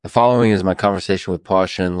following is my conversation with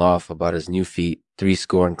Po-Shen Loh about his new feat,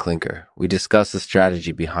 Threescore and Clinker. We discuss the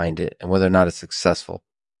strategy behind it and whether or not it's successful.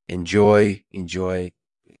 Enjoy.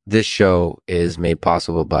 This show is made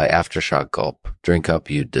possible by Aftershock Gulp. Drink up,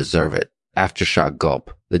 you deserve it. Aftershock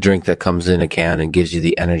Gulp, the drink that comes in a can and gives you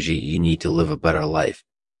the energy you need to live a better life.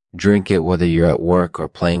 Drink it whether you're at work or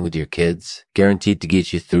playing with your kids. Guaranteed to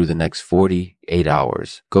get you through the next 48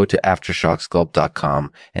 hours. Go to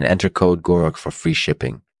aftershocksculpt.com and enter code GOROK for free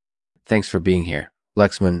shipping. Thanks for being here.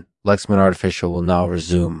 Lexman Artificial will now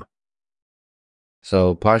resume.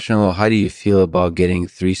 So, Po-Shen Loh, how do you feel about getting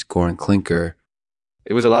Threescore and Clinker?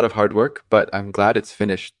 It was a lot of hard work, but I'm glad it's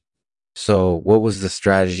finished. So, what was the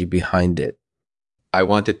strategy behind it? I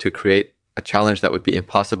wanted to create a challenge that would be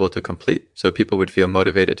impossible to complete, so people would feel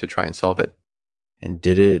motivated to try and solve it. And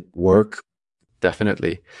did it work?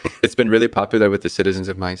 Definitely. It's been really popular with the citizens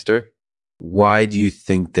of Meinster. Why do you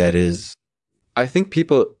think that is? I think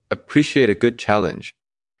people appreciate a good challenge.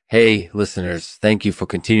 Hey, listeners, thank you for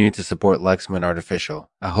continuing to support Lexman Artificial.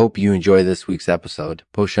 I hope you enjoy this week's episode.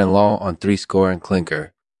 Po-Shen Loh on Threescore and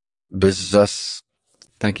Clinker. Business.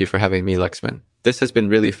 Thank you for having me, Lexman. This has been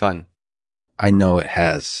really fun. I know it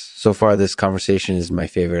has. So far, this conversation is my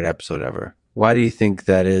favorite episode ever. Why do you think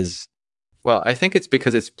that is? Well, I think it's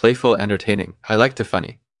because it's playful, entertaining. I like the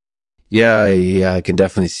funny. Yeah, I can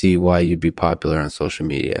definitely see why you'd be popular on social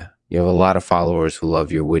media. You have a lot of followers who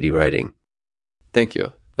love your witty writing. Thank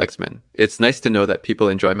you, Lexman. It's nice to know that people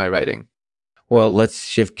enjoy my writing. Well, let's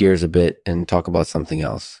shift gears a bit and talk about something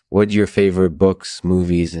else. What are your favorite books,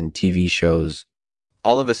 movies, and TV shows?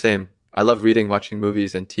 All of the same. I love reading, watching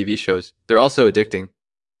movies, and TV shows. They're also addicting.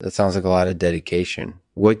 That sounds like a lot of dedication.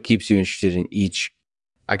 What keeps you interested in each?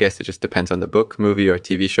 I guess it just depends on the book, movie, or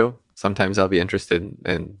TV show. Sometimes I'll be interested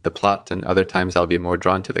in the plot, and other times I'll be more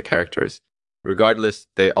drawn to the characters. Regardless,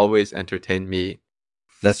 they always entertain me.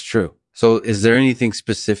 That's true. So is there anything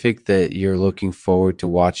specific that you're looking forward to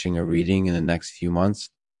watching or reading in the next few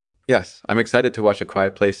months? Yes, I'm excited to watch A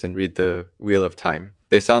Quiet Place and read The Wheel of Time.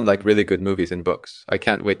 They sound like really good movies and books. I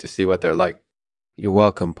can't wait to see what they're like. You're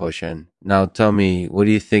welcome, Po-Shen. Now tell me, what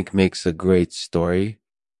do you think makes a great story?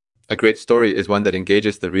 A great story is one that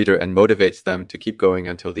engages the reader and motivates them to keep going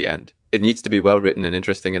until the end. It needs to be well written and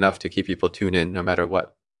interesting enough to keep people tuned in no matter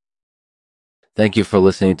what. Thank you for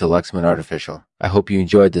listening to Lexman Artificial. I hope you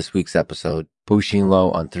enjoyed this week's episode. Po-Shen Loh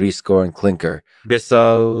on Threescore and Clinker.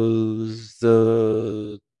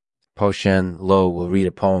 Po-Shen Loh will read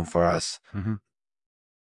a poem for us.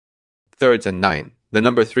 Thirds and 9. The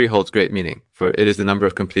number 3 holds great meaning, for it is the number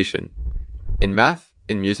of completion. In math,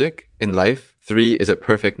 in music, in life, 3 is a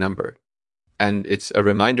perfect number. And it's a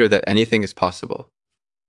reminder that anything is possible.